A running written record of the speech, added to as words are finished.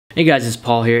Hey guys, it's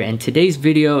Paul here, and today's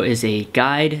video is a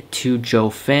guide to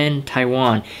Jiufen,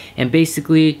 Taiwan. And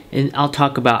basically, I'll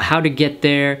talk about how to get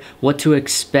there, what to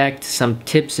expect, some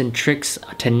tips and tricks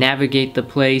to navigate the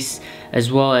place,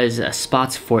 as well as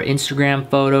spots for Instagram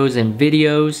photos and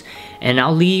videos. And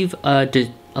I'll leave a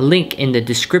link in the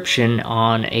description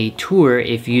on a tour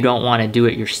if you don't want to do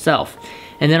it yourself.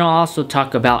 And then I'll also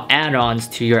talk about add-ons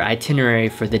to your itinerary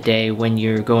for the day when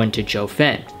you're going to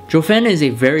Jiufen. Jiufen is a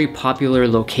very popular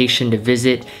location to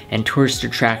visit and tourist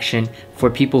attraction for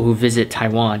people who visit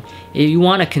Taiwan. If you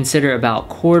want to consider about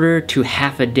quarter to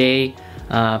half a day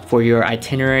for your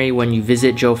itinerary when you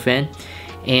visit Jiufen,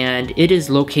 and it is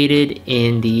located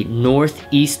in the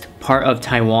northeast part of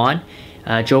Taiwan.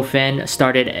 Jiufen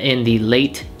started in the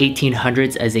late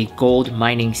 1800s as a gold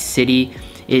mining city.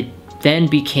 It then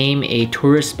became a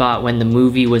tourist spot when the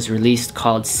movie was released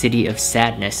called City of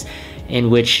Sadness, in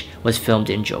which was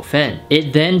filmed in Jiufen.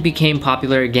 It then became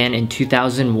popular again in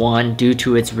 2001 due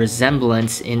to its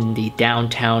resemblance in the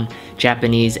downtown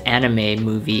Japanese anime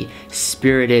movie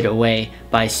Spirited Away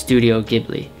by Studio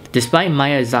Ghibli. Despite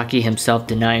Miyazaki himself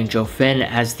denying Jiufen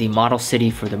as the model city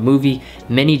for the movie,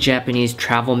 many Japanese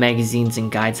travel magazines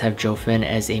and guides have Jiufen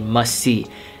as a must-see.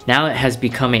 Now it has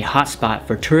become a hotspot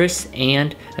for tourists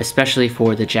and especially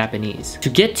for the Japanese. To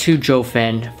get to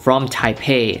Jiufen from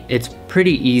Taipei, it's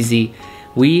pretty easy.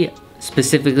 We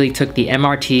specifically took the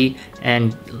MRT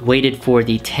and waited for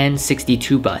the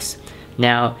 1062 bus.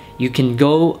 Now you can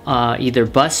go either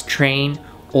bus, train,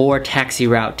 or taxi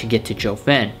route to get to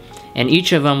Jiufen. And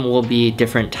each of them will be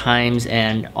different times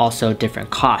and also different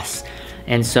costs.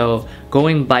 And so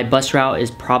going by bus route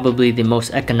is probably the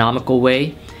most economical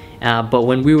way. But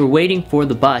when we were waiting for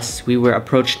the bus, we were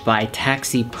approached by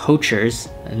taxi poachers,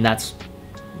 and that's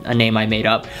a name I made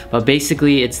up. But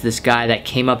basically, it's this guy that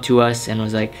came up to us and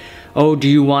was like, "Oh, do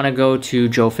you want to go to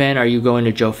Jiufen? Are you going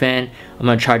to Jiufen? I'm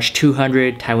going to charge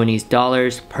 200 Taiwanese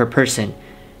dollars per person."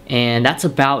 And that's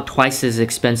about twice as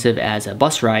expensive as a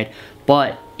bus ride,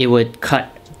 but it would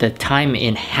cut the time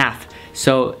in half.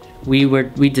 So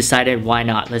we decided, why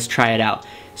not? Let's try it out.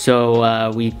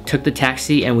 So we took the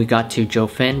taxi and we got to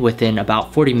Jiufen within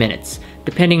about 40 minutes,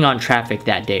 depending on traffic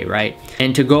that day, right?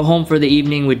 And to go home for the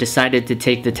evening, we decided to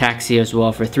take the taxi as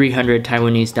well for 300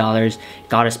 Taiwanese dollars,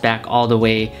 got us back all the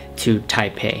way to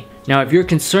Taipei. Now, if you're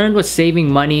concerned with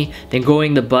saving money, then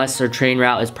going the bus or train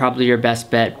route is probably your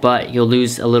best bet, but you'll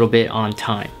lose a little bit on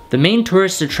time. The main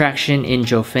tourist attraction in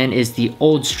Jiufen is the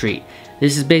Old Street.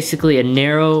 This is basically a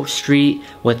narrow street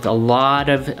with a lot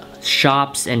of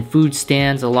shops and food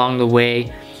stands along the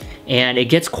way, and it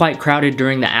gets quite crowded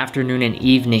during the afternoon and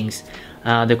evenings.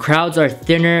 The crowds are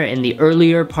thinner in the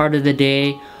earlier part of the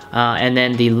day, and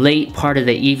then the late part of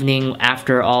the evening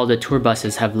after all the tour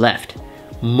buses have left.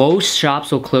 Most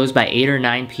shops will close by 8 or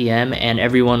 9 p.m. and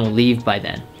everyone will leave by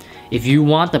then. If you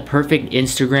want the perfect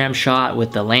Instagram shot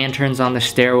with the lanterns on the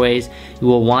stairways, you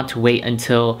will want to wait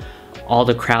until all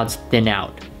the crowds thin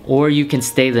out. Or you can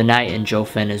stay the night in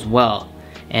Jiufen as well.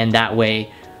 And that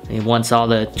way, once all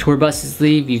the tour buses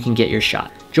leave, you can get your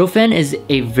shot. Jiufen is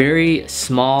a very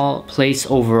small place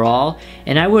overall,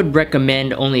 and I would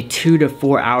recommend only 2 to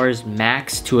 4 hours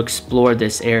max to explore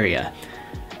this area.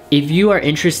 If you are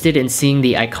interested in seeing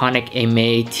the iconic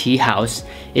Ambient tea house,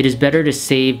 it is better to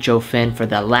save Jiufen for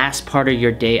the last part of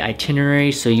your day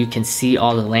itinerary so you can see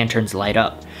all the lanterns light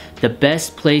up. The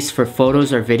best place for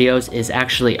photos or videos is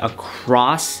actually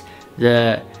across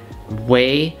the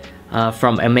way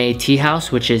from Ambient tea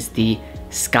house, which is the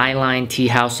Skyline tea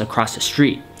house across the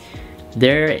street.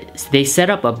 They set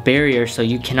up a barrier so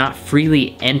you cannot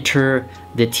freely enter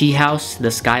the tea house, the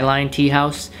Skyline tea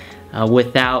house,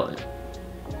 without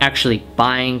actually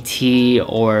buying tea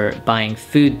or buying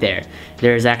food there.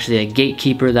 There's actually a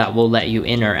gatekeeper that will let you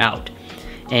in or out.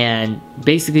 And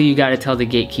basically you gotta tell the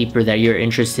gatekeeper that you're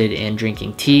interested in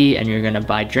drinking tea and you're gonna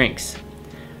buy drinks.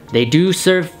 They do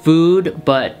serve food,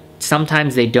 but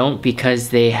sometimes they don't because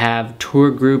they have tour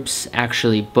groups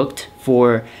actually booked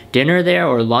for dinner there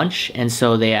or lunch, and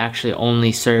so they actually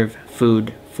only serve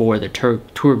food for the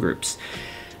tour groups.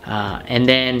 And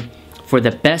then for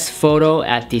the best photo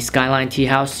at the Skyline Tea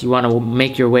House, you want to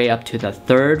make your way up to the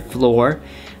 3rd floor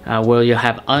where you'll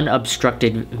have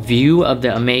unobstructed view of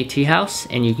the Ambient Tea House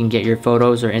and you can get your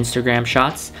photos or Instagram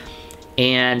shots.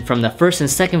 And from the 1st and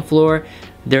 2nd floor,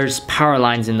 there's power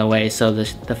lines in the way, so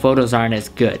the photos aren't as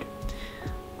good.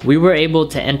 We were able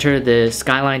to enter the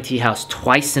Skyline Tea House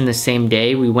twice in the same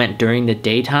day. We went during the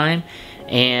daytime,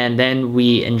 and then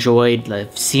we enjoyed the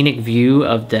scenic view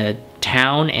of the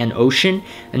town and ocean,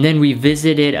 and then we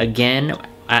visited again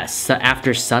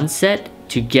after sunset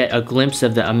to get a glimpse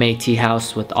of the Ame tea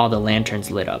house with all the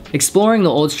lanterns lit up. Exploring the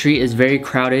old street is very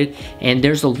crowded, and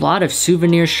there's a lot of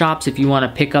souvenir shops if you want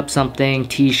to pick up something,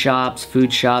 tea shops,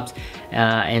 food shops,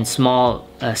 and small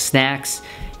snacks.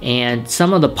 And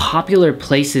some of the popular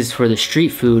places for the street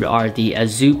food are the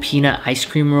Azu peanut ice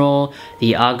cream roll,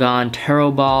 the Agan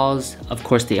taro balls, of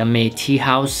course the Ame tea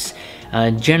house.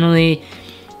 Generally,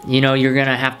 you know, you're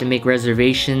gonna have to make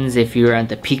reservations if you're at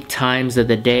the peak times of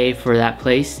the day for that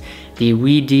place. The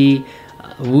Wudi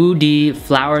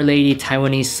Flower Lady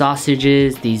Taiwanese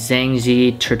sausages, the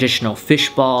Zhangji traditional fish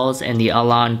balls, and the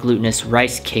Alan glutinous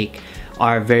rice cake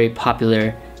are very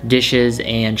popular dishes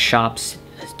and shops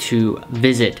to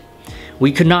visit.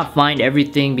 We could not find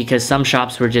everything because some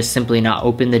shops were just simply not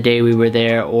open the day we were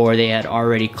there, or they had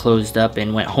already closed up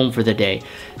and went home for the day.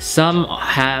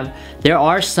 There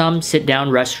are some sit-down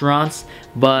restaurants,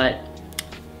 but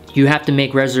you have to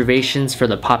make reservations for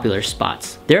the popular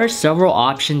spots. There are several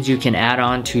options you can add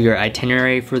on to your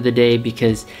itinerary for the day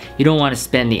because you don't want to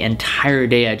spend the entire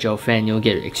day at Jiufen. You'll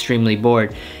get extremely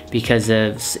bored because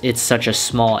it's such a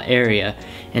small area.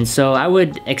 And so I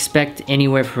would expect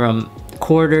anywhere from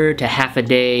quarter to half a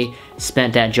day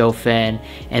spent at Jiufen,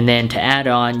 and then to add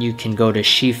on, you can go to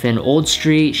Jiufen Old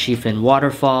Street, Jiufen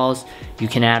Waterfalls. You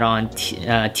can add on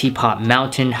Teapot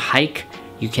Mountain Hike.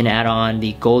 You can add on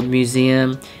the Gold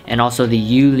Museum and also the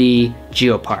Yuli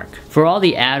Geopark. For all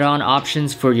the add-on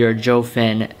options for your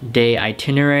Jiufen day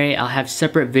itinerary, I'll have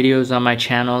separate videos on my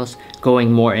channels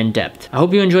going more in depth. I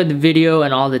hope you enjoyed the video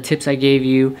and all the tips I gave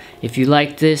you. If you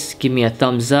liked this, give me a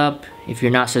thumbs up. If you're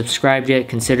not subscribed yet,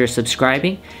 consider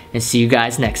subscribing, and see you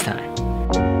guys next time.